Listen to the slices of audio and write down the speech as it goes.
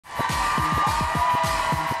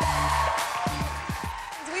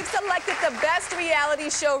selected the best reality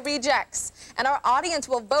show rejects, and our audience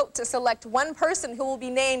will vote to select one person who will be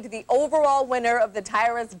named the overall winner of the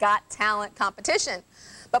Tyra's Got Talent competition.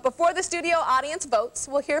 But before the studio audience votes,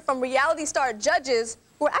 we'll hear from reality star judges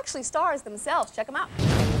who are actually stars themselves. Check them out.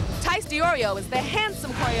 Tyce Diorio is the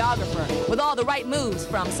handsome choreographer with all the right moves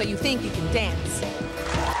from So You Think You Can Dance.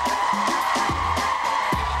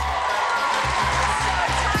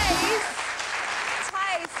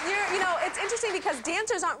 It's interesting because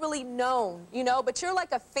dancers aren't really known, but you're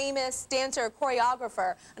like a famous dancer,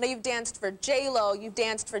 choreographer. I know you've danced for J-Lo, you've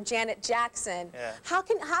danced for Janet Jackson. Yeah. How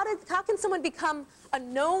can someone become a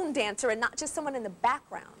known dancer and not just someone in the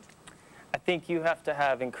background? I think you have to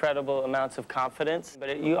have incredible amounts of confidence,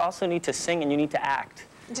 but you also need to sing and you need to act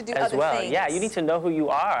to do as other well. things. Yeah, you need to know who you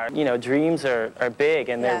are. Dreams are big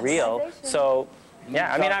and they're real. So,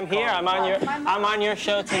 yeah, I mean, I'm here. I'm on your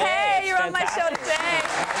show today. Hey, you're on my show today.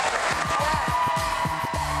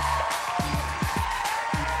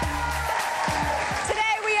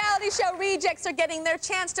 Show rejects are getting their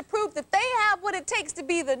chance to prove that they have what it takes to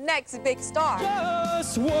be the next big star.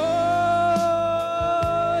 Just once,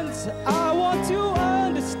 I want to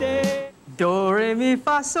understand. Do, re, mi,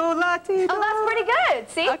 fa, sol, la, ti, do. Oh, that's pretty good.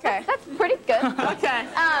 See? Okay. That's pretty good. Okay.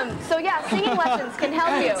 So yeah, singing lessons can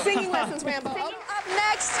help you. Singing lessons, Rambo. Up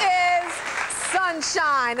next is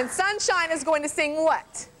Sunshine, and Sunshine is going to sing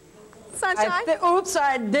what? Sunshine? Oops,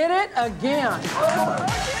 I did it again.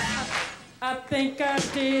 I think I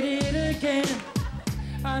did it again.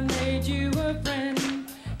 I made you a friend.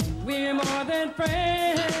 We're more than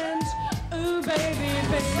friends. Ooh, baby,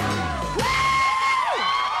 baby.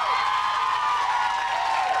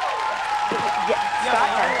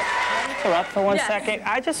 Interrupt for one second.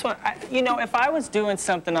 I just want, if I was doing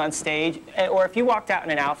something on stage, or if you walked out in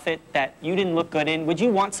an outfit that you didn't look good in, would you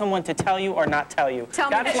want someone to tell you or not tell you?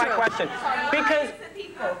 That's my question. Because,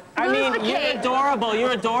 I mean,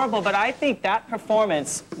 you're adorable, but I think that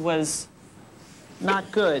performance was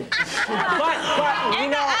not good.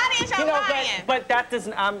 but that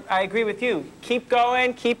doesn't, I agree with you. Keep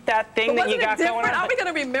going, keep that thing that you got going on. Are we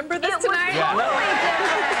going to remember this tonight? Yeah.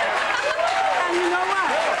 And you know what?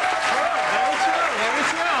 Very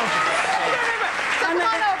true. Come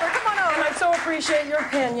on over. And I so appreciate your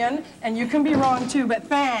opinion, and you can be wrong too, but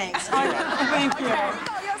thanks. Thank you.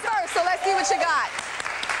 Okay, you're first, so let's see what you got.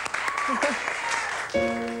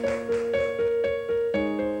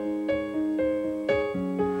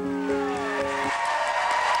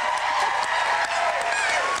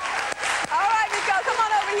 All right, Nico, come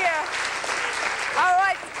on over here. All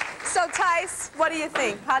right, so Tyce, what do you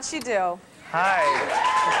think? How'd she do? Hi.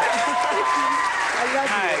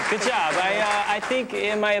 Hi, good job. I think,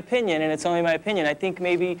 in my opinion, and it's only my opinion, I think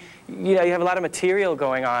maybe, you have a lot of material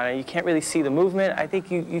going on and you can't really see the movement. I think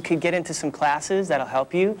you could get into some classes that'll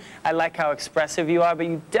help you. I like how expressive you are, but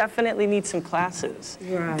you definitely need some classes.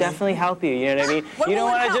 Right. Definitely help you, you know what I mean? You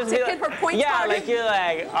don't want to just be like, like you're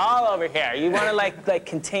like all over here. You want to like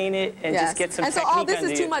contain it and just get some technique. And so all this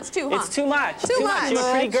is too much too, huh? It's too much. Too much. You're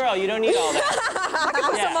a pretty girl. You don't need all that. I can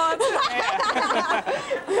put some on.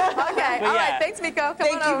 Okay, all right, thanks, Miko. Come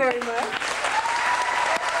on over. Thank you very much.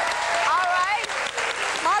 All right,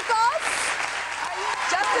 Marcos,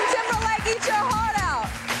 Justin Timberlake, eat your heart out.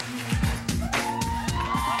 All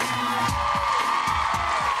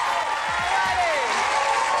righty.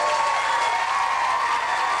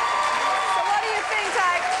 So what do you think,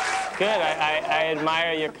 Tyke? Good. I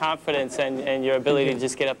admire your confidence and your ability to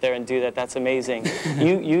just get up there and do that. That's amazing.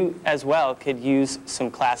 You as well could use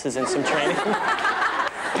some classes and some training.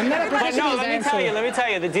 But no, let me tell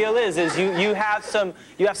you, the deal is you have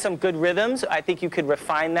some good rhythms. I think you could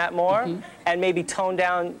refine that more and maybe tone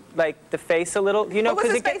down like the face a little,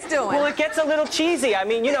 What's his face doing? Well, it gets a little cheesy. I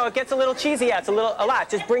mean, it gets a little cheesy. Yeah, it's a lot.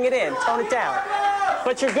 Just bring it in, tone it down.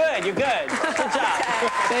 But you're good. Good job.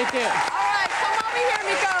 Thank you. All right, come over here,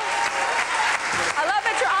 Miko. I love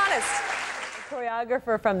that you're honest.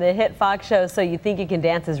 Choreographer from the hit Fox show So You Think You Can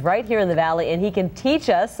Dance is right here in the Valley, and he can teach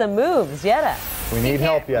us some moves. Jetta. We need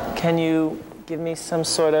help yet. Can you give me some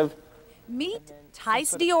sort of... Meet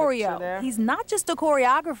Tyce Diorio. He's not just a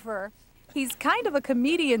choreographer. He's kind of a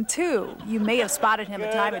comedian, too. You may have spotted him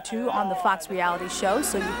a time or two on the Fox reality show,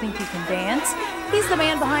 So You Think You Can Dance. He's the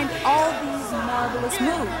man behind all these marvelous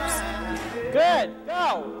moves. Good.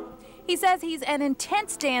 Go. He says he's an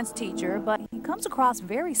intense dance teacher, but he comes across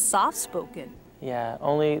very soft-spoken. Yeah,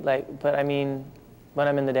 but I mean, when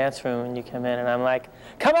I'm in the dance room and you come in and I'm like,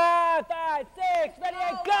 come on, 5, 6, ready,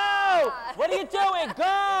 go! What are you doing?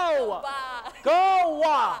 Go! Go!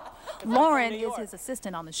 Lauren is his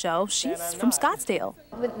assistant on the show. She's from Scottsdale.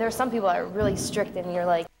 There's some people that are really strict and you're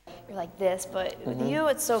you're like this, but with you,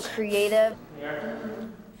 it's so creative.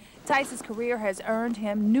 Tyce's career has earned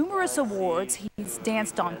him numerous awards. He's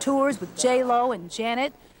danced on tours with J-Lo and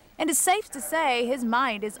Janet, and it's safe to say his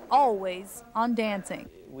mind is always on dancing.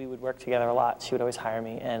 We would work together a lot. She would always hire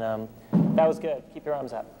me, and that was good. Keep your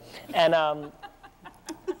arms up. And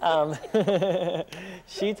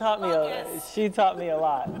she taught me a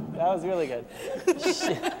lot. That was really good.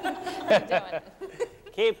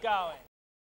 Keep going.